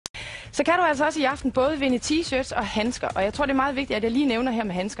Så kan du altså også i aften både vinde t-shirts og handsker. Og jeg tror, det er meget vigtigt, at jeg lige nævner her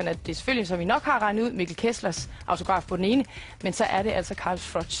med handskerne, at det er selvfølgelig, som vi nok har regnet ud, Mikkel Kesslers autograf på den ene, men så er det altså Carl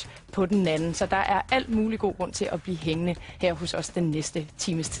Froch på den anden. Så der er alt mulig god grund til at blive hængende her hos os den næste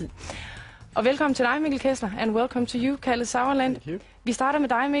times tid. Og velkommen til dig, Mikkel Kessler, and welcome to you, Kalle Sauerland. Vi starter med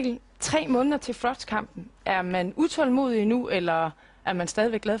dig, Mikkel. 3 måneder til Froch-kampen. Er man utålmodig nu, eller er man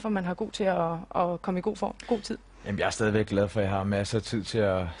stadigvæk glad for, at man har god til at komme i god tid? Jamen, jeg er stadigvæk glad for, at jeg har masser af tid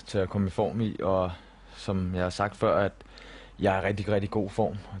til at komme i form i, og som jeg har sagt før, at jeg er i rigtig, rigtig god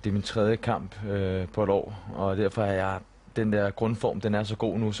form. Det er min 3. kamp på et år, og derfor er jeg, den der grundform, den er så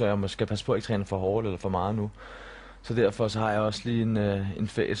god nu, så jeg måske passe på at ikke træne for hårdt eller for meget nu. Så derfor så har jeg også lige en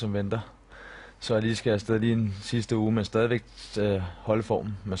ferie, som venter. Så jeg lige skal afsted lige en sidste uge, men stadigvæk holde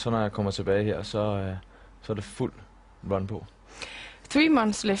formen. Men så når jeg kommer tilbage her, så er det fuld run på. 3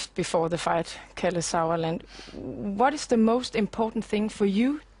 months left before the fight, Kalle Sauerland. What is the most important thing for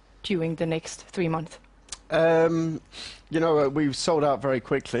you during the next 3 months? You know, we've sold out very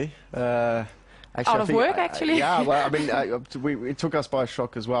quickly. Actually, out of work, actually? Yeah, well, I mean, it took us by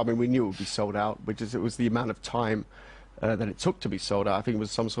shock as well. I mean, we knew it would be sold out, it was the amount of time that it took to be sold out. I think it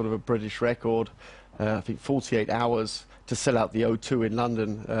was some sort of a British record. I think 48 hours to sell out the O2 in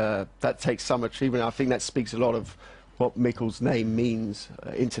London. That takes some achievement. I think that speaks a lot of what Mikkel's name means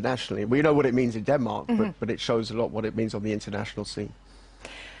internationally. We know what it means in Denmark, but it shows a lot what it means on the international scene.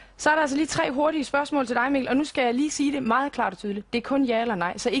 Så er der altså lige 3 hurtige spørgsmål til dig, Mikkel, og nu skal jeg lige sige det meget klart og tydeligt. Det er kun ja eller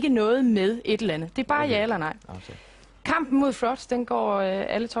nej, så ikke noget med et eller andet. Det er bare ja eller nej. Okay. Kampen mod Froch, den går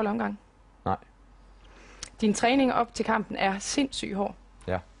alle 12 omgange? Nej. Din træning op til kampen er sindssygt hård.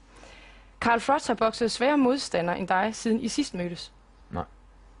 Ja. Carl Froch har bokset sværere modstander end dig, siden I sidst mødtes? Nej.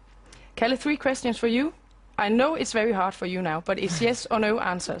 Kalle, 3 questions for you. I know it's very hard for you now, but it's yes or no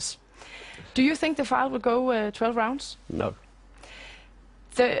answers. Do you think the fight will go 12 rounds? No.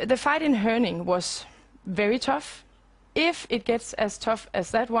 The fight in Herning was very tough. If it gets as tough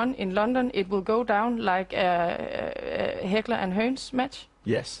as that one in London, it will go down like a Hegler and Hearns match?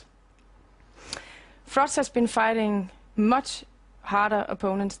 Yes. Froch has been fighting much harder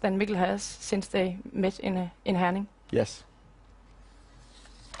opponents than Mikkel has since they met in Herning. Yes.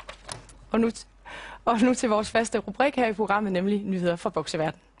 Og nu til vores faste rubrik her i programmet, nemlig nyheder fra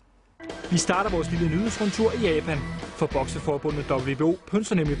bokseverdenen. Vi starter vores lille nyhedsrundtur i Japan. For bokseforbundet WBO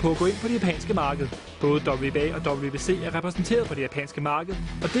pønser nemlig på at gå ind på det japanske marked. Både WBA og WBC er repræsenteret på det japanske marked,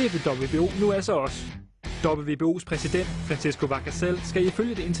 og det vil WBO nu altså også. WBO's præsident, Francisco Vacazel, skal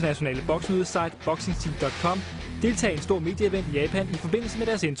ifølge det internationale boksnyhedssite boxingteam.com deltage i en stor medieevent i Japan i forbindelse med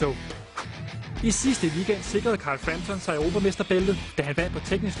deres indtog. I sidste weekend sikrede Carl Frampton sig europamesterbæltet, da han vandt på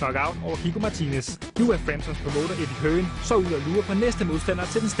teknisk knockout over Hugo Martinez. Nu er Framptons promoter Eddie Hearn så ud og lurer på næste modstander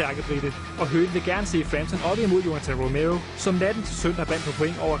til den stærke brite. Og Hearn vil gerne se Frampton op imod Jonathan Romero, som natten til søndag vandt på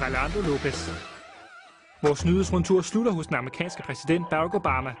point over Rolando Lopez. Vores nyhedsrundtur slutter hos den amerikanske præsident Barack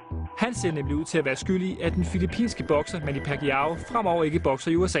Obama. Han ser nemlig ud til at være skyldig i, at den filippinske bokser Manny Pacquiao fremover ikke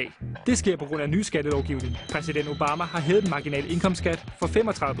bokser i USA. Det sker på grund af ny skattelovgivning. Præsident Obama har hævet den marginale indkomstskat fra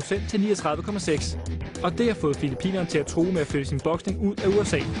 35% til 39,6%. Og det har fået filippinerne til at true med at flytte sin boksning ud af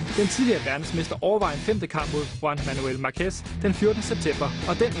USA. Den tidligere verdensmester overvejer en 5. kamp mod Juan Manuel Marquez den 14. september,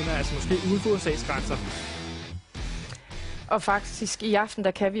 og den ender altså måske uden for USA's grænser. Og faktisk i aften,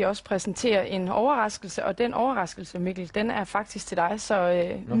 der kan vi også præsentere en overraskelse, og den overraskelse, Mikkel, den er faktisk til dig. Så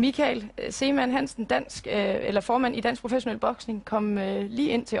Michael Seemann Hansen, eller formand i Dansk Professionel Boksning, kom lige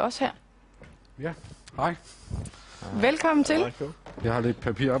ind til os her. Ja, hej. Velkommen til. Jeg har lidt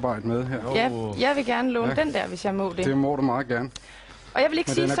papirarbejde med her. Ja, jeg vil gerne låne den der, hvis jeg må det. Det må du meget gerne. Og jeg vil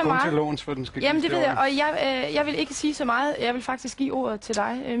ikke sige så meget. Men den er kun til låns, for den skal. Jamen det ved jeg, og jeg vil ikke sige så meget. Jeg vil faktisk give ordet til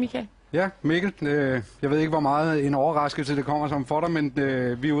dig, Michael. Ja, Mikkel, jeg ved ikke, hvor meget en overraskelse det kommer som for dig, men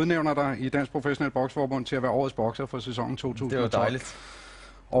vi udnævner dig i Dansk Professionel Boksforbund til at være årets bokser for sæsonen 2012. Det var dejligt.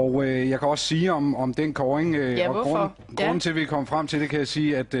 Og jeg kan også sige om den kåring, og grunden til, at vi kom frem til det, kan jeg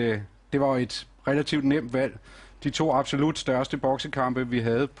sige, at det var et relativt nemt valg. De 2 absolut største boksekampe, vi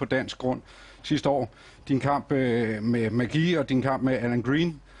havde på dansk grund sidste år. Din kamp med Magi og din kamp med Alan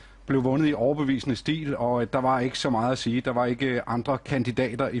Green blev vundet i overbevisende stil, og der var ikke så meget at sige. Der var ikke andre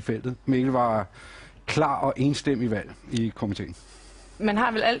kandidater i feltet. Mikkel var klar og enstemmig valg i komiteen. Man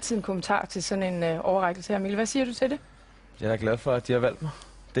har vel altid en kommentar til sådan en overrækkelse her, Mikkel. Hvad siger du til det? Jeg er glad for, at de har valgt mig.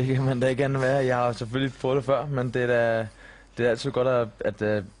 Det kan man da ikke andet være. Jeg har selvfølgelig prøvet det før, men det er altid godt, at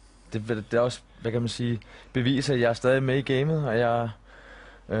det er også, hvad kan man sige, beviser, at jeg er stadig med i gamet, og jeg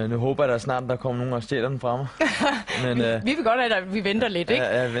nu håber jeg, at der kommer nogen og stjæler den fra mig. Men, vi vil godt have, at vi venter lidt, ikke?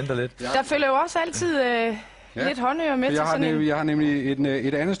 Ja, jeg venter lidt. Ja. Der følger jo også altid lidt håndører med til sådan en. Jeg har nemlig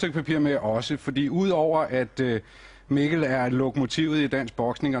et andet stykke papir med også, fordi udover at Mikkel er lokomotivet i dansk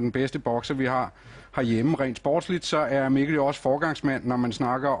boksning, og den bedste bokser, vi har herhjemme. Rent sportsligt, så er Mikkel jo også forgangsmand, når man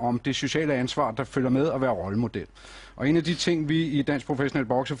snakker om det sociale ansvar, der følger med at være rollemodel. Og en af de ting, vi i Dansk Professionel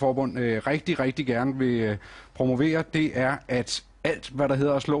Bokseforbund rigtig gerne vil promovere, det er, at alt, hvad der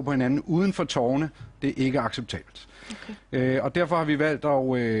hedder at slå på hinanden uden for tårne, det er ikke acceptabelt. Okay. Og derfor har vi valgt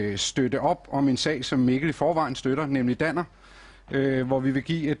at støtte op om en sag, som Mikkel i forvejen støtter, nemlig Danner, hvor vi vil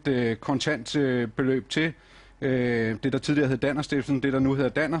give et kontant beløb til det, der tidligere hed Danner-stiftelsen, det der nu hedder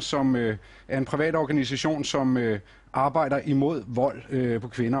Danner, som er en privat organisation, som arbejder imod vold på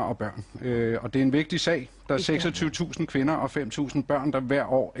kvinder og børn. Og det er en vigtig sag. Der er 26.000 kvinder og 5.000 børn, der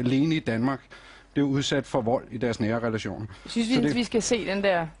hver år alene i Danmark bliver udsat for vold i deres nære relationer. Jeg synes, vi skal se den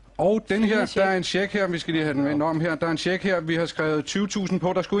der. Og den her, der er en check her, vi skal lige have den vendt om her. Der er en check her, vi har skrevet 20.000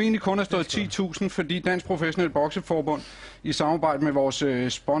 på. Der skulle egentlig kun have stået 10.000, fordi Dansk Professionel Bokseforbund i samarbejde med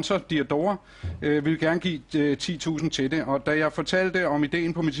vores sponsor, Diadora, vil gerne give 10.000 til det. Og da jeg fortalte om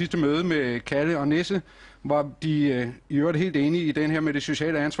ideen på mit sidste møde med Kalle og Nisse, var de i øvrigt helt enige i den her med det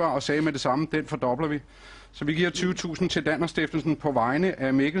sociale ansvar og sagde med det samme, den fordobler vi. Så vi giver 20.000 til Danner-stiftelsen på vegne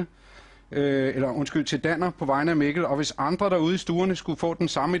af Mikkel. Til Danner på vegne af Mikkel, og hvis andre derude i stuerne skulle få den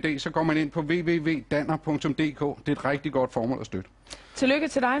samme idé, så går man ind på www.danner.dk. Det er et rigtig godt formål at støtte. Tillykke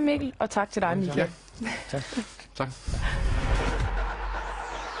til dig, Mikkel, og tak til dig, Michael. Ja. Tak.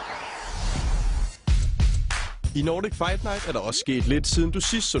 I Nordic Fight Night er der også sket lidt, siden du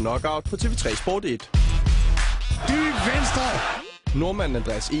sidst så Knockout på TV3 Sport 1. Dyb venstre! Nordmanden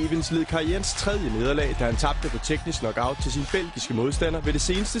Andreas Evens led karrierens tredje nederlag, da han tabte på teknisk knockout til sin belgiske modstander ved det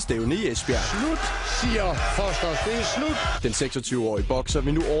seneste stævne i Esbjerg. Slut, siger Foster. Det er slut. Den 26-årige bokser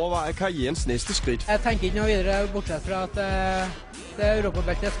vil nu overveje karrierens næste skridt. Jeg tænker ikke noget videre, bortset fra at det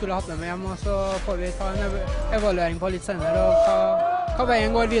Europabeltet jeg skulle have med mig hjem, og så får vi ta en evaluering på lidt senere, og hva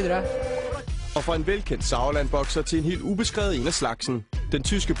veien går videre. Og fra en velkendt Sauerland-bokser til en helt ubeskrevet en af slagsen. Den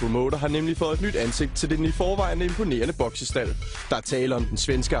tyske promoter har nemlig fået et nyt ansigt til den i forvejen imponerende boksestald. Der er tale om den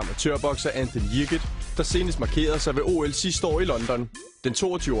svenske amatørbokser Anthony Jiget, der senest markerede sig ved OL sidste år i London. Den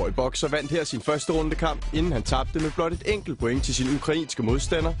 22-årige bokser vandt her sin første rundekamp, inden han tabte med blot et enkelt point til sin ukrainske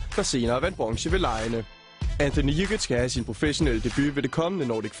modstander, der senere vandt bronze ved legene. Anthony Jiget skal have sin professionelle debut ved det kommende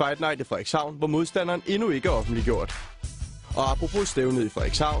Nordic Fight Night i Frederikshavn, hvor modstanderen endnu ikke er offentliggjort. Og apropos stævnet i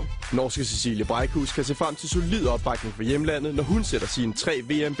Frederikshavn, norske Cecilie Brækhus kan se frem til solid opbakning for hjemlandet, når hun sætter sine 3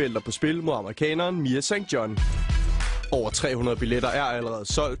 VM-bælter på spil mod amerikaneren Mia St. John. Over 300 billetter er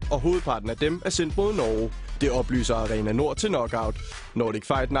allerede solgt, og hovedparten af dem er sendt mod Norge. Det oplyser Arena Nord til Knockout. Nordic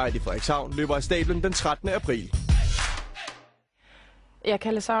Fight Night i Frederikshavn løber af stablen den 13. april. Jeg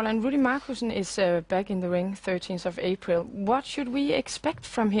kalder Sauerland. Rudy Markussen is back in the ring 13th of April. What should we expect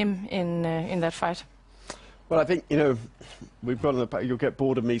from him in that fight? Well, I think, we've got you'll get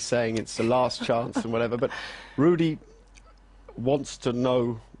bored of me saying it's the last chance and whatever, but Rudy wants to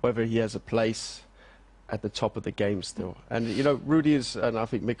know whether he has a place at the top of the game still. And, Rudy is, and I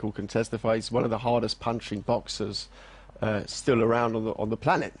think Mikkel can testify, he's one of the hardest punching boxers still around on the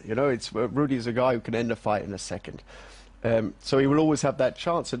planet. Rudy is a guy who can end a fight in a second. So he will always have that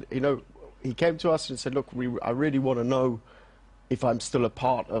chance. And, he came to us and said, look, I really want to know if I'm still a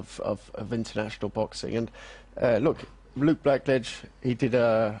part of international boxing. And look, Luke Blackledge, he did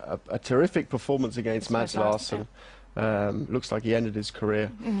a terrific performance against Mads Larsson. Looks like he ended his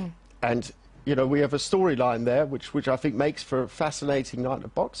career. Mm-hmm. And, we have a storyline there, which I think makes for a fascinating night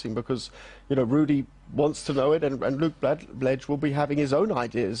of boxing, because, Rudy wants to know it, and Luke Blackledge will be having his own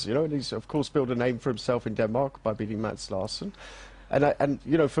ideas, and he's, of course, built a name for himself in Denmark by beating Mads Larsson. And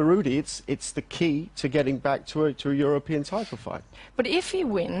for Rudy, it's the key to getting back to a European title fight. But if he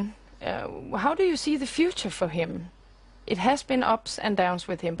wins, how do you see the future for him? It has been ups and downs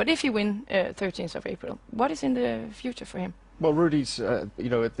with him, but if he wins 13th of April, what is in the future for him? Well, Rudy's, at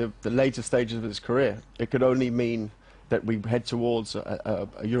the later stages of his career, it could only mean that we head towards a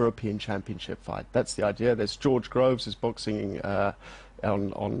European Championship fight. That's the idea. There's George Groves is boxing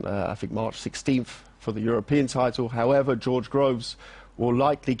on I think March 16th for the European title. However, George Groves will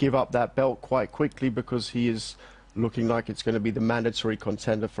likely give up that belt quite quickly, because he is looking like it's going to be the mandatory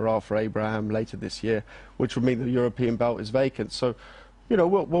contender for Arthur Abraham later this year, which would mean the European belt is vacant. So,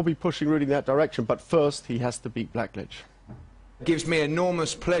 we'll be pushing Rudy in that direction, but first he has to beat Blackledge. It gives me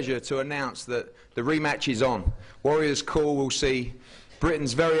enormous pleasure to announce that the rematch is on. Warriors Call will see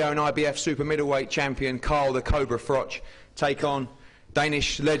Britain's very own IBF super middleweight champion Carl the Cobra Froch take on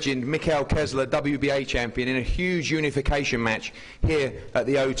Danish legend Mikael Kessler, WBA champion, in a huge unification match here at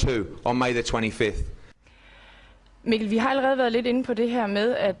the O2 on May the 25th. Mikkel, vi har allerede været lidt inde på det her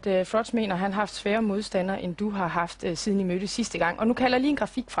med, at Froch mener, at han har haft sværere modstandere, end du har haft, siden I mødtes sidste gang. Og nu kalder jeg lige en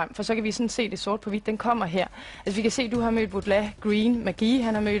grafik frem, for så kan vi sådan se det sort på hvidt. Den kommer her. Altså vi kan se, at du har mødt Baudelaire, Green, McGee,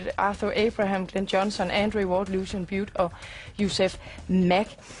 han har mødt Arthur Abraham, Glenn Johnson, Andre Ward, Lucian Butte og Youssef Mack.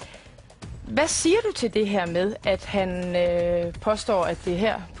 Hvad siger du til det her med, at han påstår, at det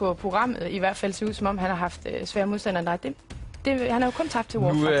her på programmet i hvert fald ser ud, som om han har haft svære modstandere? Nej, han har jo kun tabt til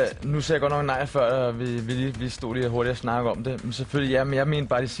Ward. Nu sagde jeg godt nok nej før, vi stod lige hurtigt og snakke om det. Men selvfølgelig, ja, men jeg mener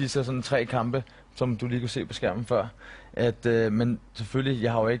bare de sidste sådan 3 kampe, som du lige kunne se på skærmen før. Men selvfølgelig,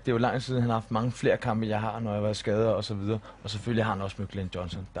 jeg har jo ikke, det er jo lang tid siden, han har haft mange flere kampe, jeg har, når jeg var skadet og så videre. Og selvfølgelig har han også med Glenn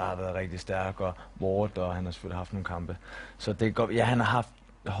Johnson, der har været rigtig stærk, og Ward, og han har selvfølgelig haft nogle kampe. Så det er godt, ja, han har haft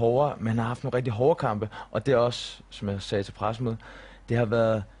hårdere, men han har haft nogle rigtig hårde kampe, og det er også, som jeg sagde til pressemødet, det har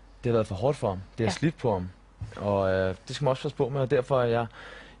været for hårdt for ham. Det har slidt på ham. Og det skal man også passe på med, og derfor jeg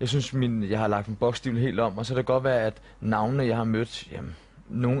synes, jeg har lagt min boksstil helt om, og så kan det godt være, at navnene, jeg har mødt, jamen,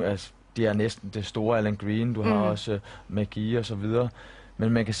 nogle af de er næsten det store, Alan Green, du har også McGee og så videre, men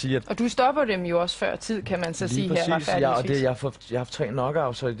man kan sige, at... Og du stopper dem jo også før tid, kan man så sige præcis, her retfærdigvis. Ja, og det, jeg har haft 3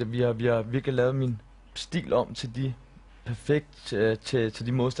 knockouts, så vi har virkelig lavet min stil om til de perfekt til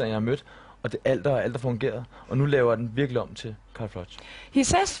de modstandere, jeg har mødt, og det alt har fungeret, og nu laver jeg den virkelig om til Carl Froch. He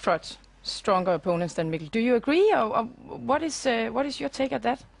says Froch stronger opponents than Mikkel. Do you agree, or what is your take at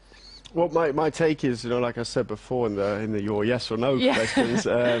that? Well, my take is, like I said before in your yes or no questions,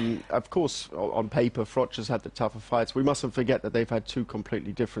 of course, on paper, Froch has had the tougher fights. We mustn't forget that they've had 2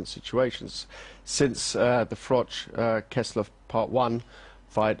 completely different situations. Since the Froch-Kessler Part 1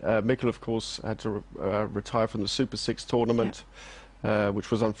 fight, Mikkel, of course, had to retire from the Super 6 tournament,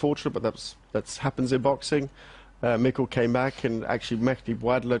 which was unfortunate, but that happens in boxing. Mikkel came back, and actually Mehdi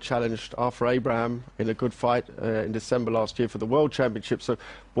Boadla challenged Arthur Abraham in a good fight in December last year for the World Championship. So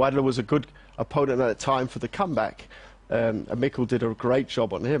Boadla was a good opponent at the time for the comeback. And Mikkel did a great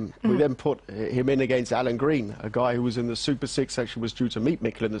job on him. We then put him in against Alan Green, a guy who was in the Super 6, actually was due to meet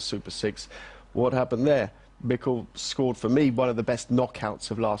Mikkel in the Super 6. What happened there? Mikkel scored, for me, one of the best knockouts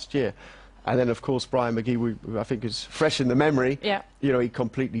of last year. And then, of course, Brian McGee, who I think is fresh in the memory, he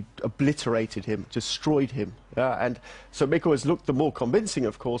completely obliterated him, destroyed him. And so Mikkel has looked the more convincing,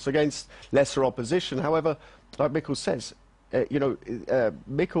 of course, against lesser opposition. However, like Mikkel says,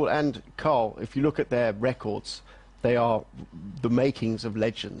 Mikkel and Carl, if you look at their records, they are the makings of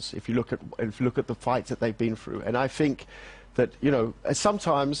legends. If you look at the fights that they've been through, and I think that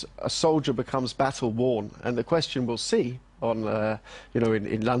sometimes a soldier becomes battle worn, and the question we'll see on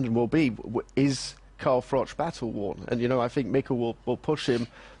in London will be, is Carl Froch battle worn? And I think Mikkel will push him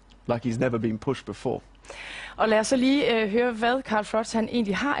like he's never been pushed before. Og lad os så lige høre, hvad Carl Froch han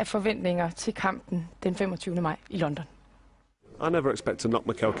egentlig har af forventninger til kampen den 25. maj i London. I never expect to knock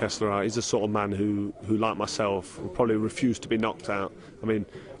Mikkel Kessler out. He's the sort of man who like myself, will probably refuse to be knocked out. I mean,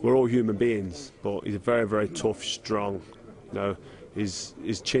 we're all human beings, but he's very, very tough, strong.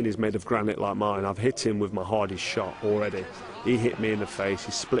 His chin is made of granite like mine. I've hit him with my hardest shot already. He hit me in the face,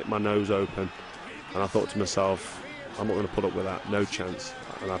 he split my nose open, and I thought to myself, I'm not going to put up with that, no chance.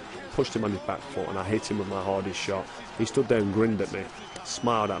 And I pushed him on his back foot and I hit him with my hardest shot. He stood there and grinned at me,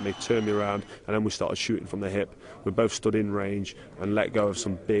 smiled at me, turned me around, and then we started shooting from the hip. We both stood in range and let go of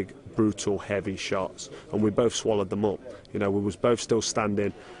some big, brutal, heavy shots, and we both swallowed them up. We was both still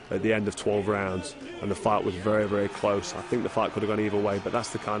standing at the end of 12 rounds, and the fight was very, very close. I think the fight could have gone either way, but that's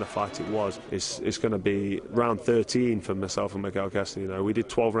the kind of fight it was. It's going to be round 13 for myself and Mikkel Kessler. We did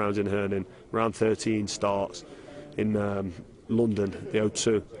 12 rounds in Herning. Round 13 starts in London, the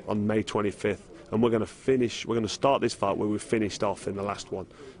O2, on May 25th, and we're going to start this fight where we finished off in the last one,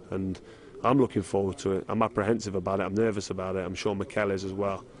 and I'm looking forward to it. I'm apprehensive about it, I'm nervous about it, I'm sure Mikkel is as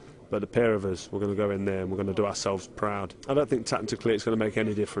well. But the pair of us, we're going to go in there and we're going to do ourselves proud. I don't think tactically it's going to make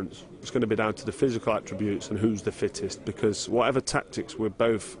any difference. It's going to be down to the physical attributes and who's the fittest, because whatever tactics we're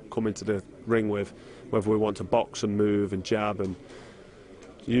both coming to the ring with, whether we want to box and move and jab and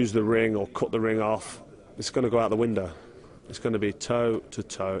use the ring or cut the ring off, it's going to go out the window. It's going to be toe to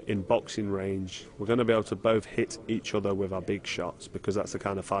toe in boxing range. We're going to be able to both hit each other with our big shots, because that's the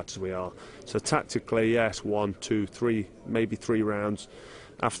kind of fighters we are. So tactically, yes, 1, 2, 3, maybe 3 rounds.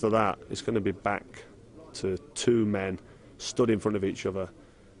 After that, it's going to be back to 2 men stood in front of each other,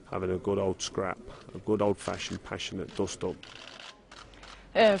 having a good old scrap, a good old-fashioned, passionate dust-up.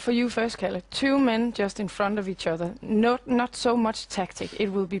 For you first, Kalle, 2 men just in front of each other, not so much tactic,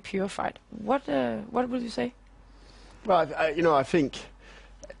 it will be pure fight. What would you say? Well, I think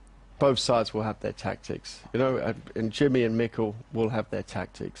both sides will have their tactics, and Jimmy and Mikkel will have their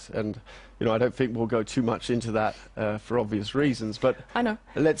tactics, and I don't think we'll go too much into that for obvious reasons. But I know.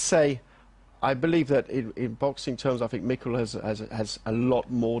 Let's say I believe that in boxing terms, I think Mikkel has a lot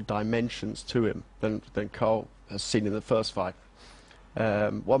more dimensions to him than Carl has seen in the first fight.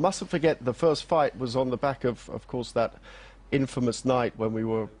 Well, I mustn't forget the first fight was on the back of course, that infamous night when we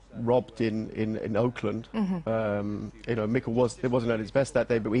were robbed in Oakland. You know, Mikkel wasn't at his best that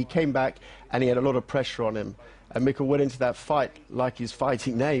day, but he came back and he had a lot of pressure on him. And Mikkel went into that fight like his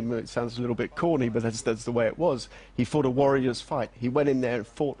fighting name. It sounds a little bit corny, but that's the way it was. He fought a warrior's fight. He went in there and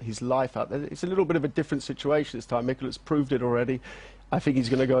fought his life out. It's a little bit of a different situation this time. Mikkel has proved it already. I think he's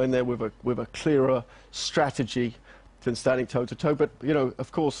going to go in there with a clearer strategy than standing toe-to-toe. But, you know,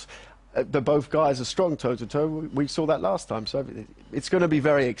 of course, both guys are strong toe-to-toe. We saw that last time, so it's going to be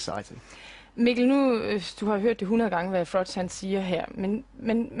very exciting. Mikkel, nu du har hørt det 100 gange, hvad Froch han siger her,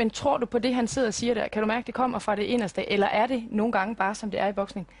 men tror du på det, han sidder og siger der? Kan du mærke, det kommer fra det inderste, eller er det nogle gange bare, som det er i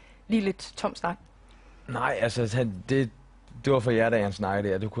boksning, lige lidt tom snak? Nej, altså det var for jer, da han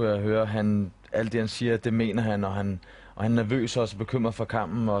snakkede der. Det kunne jeg høre. Alt det, han siger, det mener han, og han er nervøs og også bekymret for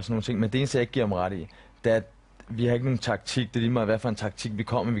kampen og sådan nogle ting. Men det eneste, jeg ikke giver ham ret i, det er, at vi har ikke nogen taktik. Det er lige meget, hvad for en taktik vi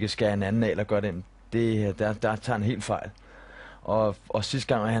kommer, vi kan skære en anden af eller gøre det. Der tager han helt fejl. Og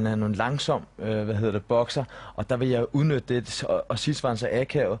sidste gang han er nogle langsom, bokser, og der vil jeg udnytte det, og sidst var han så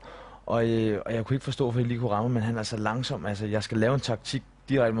akavet, og jeg kunne ikke forstå, hvorfor jeg lige kunne ramme, men han er så langsom, altså jeg skal lave en taktik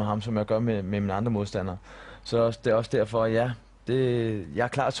direkte med ham, som jeg gør med mine andre modstandere. Så det er også derfor, jeg er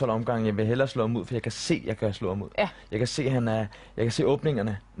klar til 12 omgange, jeg vil hellere slå ham ud, for jeg kan se, jeg kan slå ham ud. Ja. Jeg kan se, jeg kan se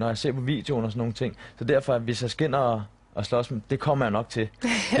åbningerne, når jeg ser på videoen og sådan nogle ting. Så derfor, hvis jeg skinner og slås med, det kommer jeg nok til.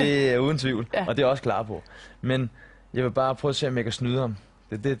 Det er uden tvivl, og det er jeg også klar på. Men jeg vil bare prøve at se, om jeg kan snyde ham.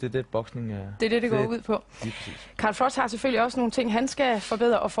 Det er det, boksning er. Det er det går ud på. Carl Froch har selvfølgelig også nogle ting, han skal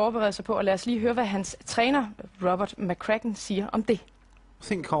forbedre og forberede sig på, og lad os lige høre, hvad hans træner, Robert McCracken, siger om det. I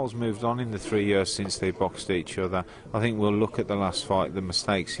think Carl's moved on in the 3 years since they boxed each other. I think we'll look at the last fight, the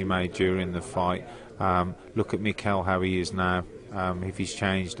mistakes he made during the fight. Look at Mikkel, how he is now. If he's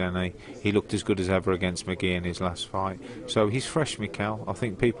changed any. He looked as good as ever against McGee in his last fight. So he's fresh, Mikkel. I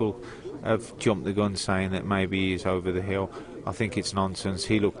think people have jumped the gun saying that maybe he's over the hill. I think it's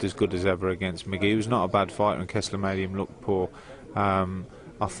nonsense. He looked as good as ever against McGee. He was not a bad fighter and Kessler made him look poor.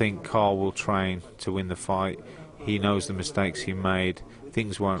 I think Carl will train to win the fight. He knows the mistakes he made.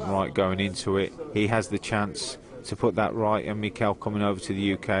 Things weren't right going into it. He has the chance to put that right, and Mikkel coming over to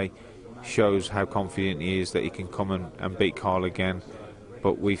the UK shows how confident he is that he can come and beat Carl again.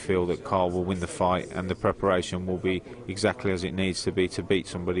 But we feel that Carl will win the fight and the preparation will be exactly as it needs to be to beat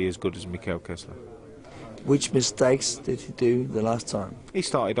somebody as good as Mikkel Kessler. Which mistakes did he do the last time? He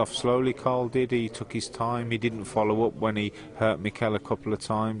started off slowly, Carl did. He took his time. He didn't follow up when he hurt Mikkel a couple of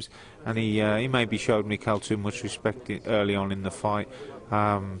times. And he maybe showed Mikkel too much respect early on in the fight.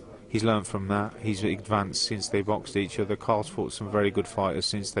 He's learned from that. He's advanced since they boxed each other. Carl's fought some very good fighters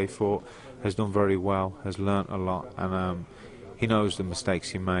since they fought. Has done very well. Has learnt a lot. And he knows the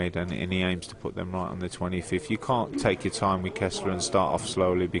mistakes he made, and he aims to put them right on the 25th. You can't take your time with Kessler and start off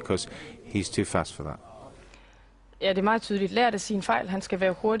slowly because he's too fast for that. Ja, det er meget tydeligt. Lær det sine fejl. Han skal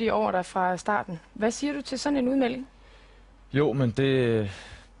være hurtig over dig fra starten. Hvad siger du til sådan en udmelding? Jo, men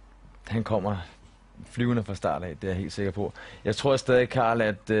han kommer flyvende fra start af, det er jeg helt sikker på. Jeg tror stadig, Carl,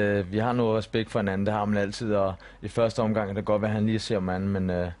 at vi har noget respekt for hinanden. Det har man altid, og i første omgang det kan godt være, at han lige ser om anden,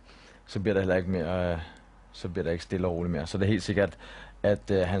 men så bliver der heller ikke mere, så bliver der ikke stille og roligt mere. Så det er helt sikkert,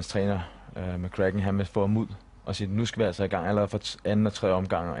 at hans træner, McCracken, han vil få ham ud og sige, nu skal vi altså i gang allerede for anden og tredje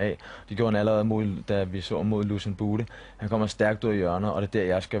omgang af. Det gjorde han allerede, da vi så mod Lucien Bude. Han kommer stærkt ud af hjørnet, og det er der,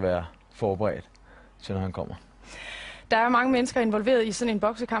 jeg skal være forberedt til, når han kommer. Der er mange mennesker involveret i sådan en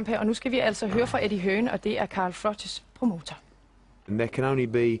boksekamp her, og nu skal vi altså høre fra Eddie Høne, og det er Carl Frochs promotor. And there can only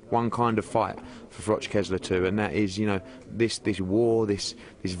be one kind of fight for Froch Kessler too, and that is, this war, this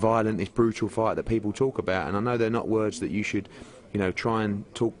violent, this brutal fight that people talk about. And I know they're not words that you should, try and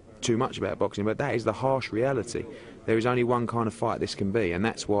talk too much about boxing, but that is the harsh reality. There is only one kind of fight this can be, and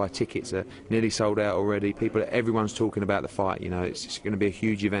that's why tickets are nearly sold out already. Everyone's talking about the fight. It's going to be a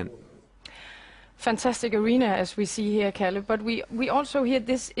huge event. Fantastic arena, as we see here, Kalle, but we also hear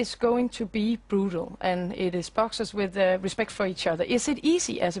this is going to be brutal, and it is boxers with respect for each other. Is it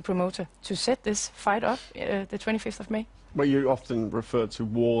easy as a promoter to set this fight up the 25th of May? Well, you often refer to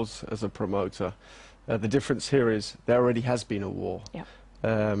wars as a promoter. The difference here is there already has been a war. Yeah.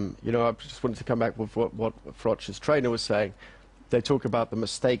 I just wanted to come back with what Froch's trainer was saying. They talk about the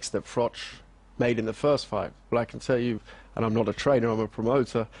mistakes that Froch made in the first fight. Well, I can tell you, and I'm not a trainer, I'm a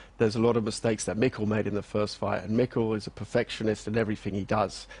promoter, there's a lot of mistakes that Mikkel made in the first fight, and Mikkel is a perfectionist in everything he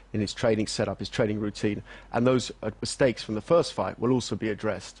does, in his training setup, his training routine, and those mistakes from the first fight will also be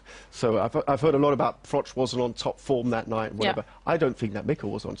addressed. So I've heard a lot about Froch wasn't on top form that night, and whatever. I don't think that Mikkel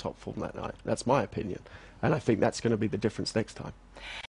was on top form that night. That's my opinion, and I think that's going to be the difference next time.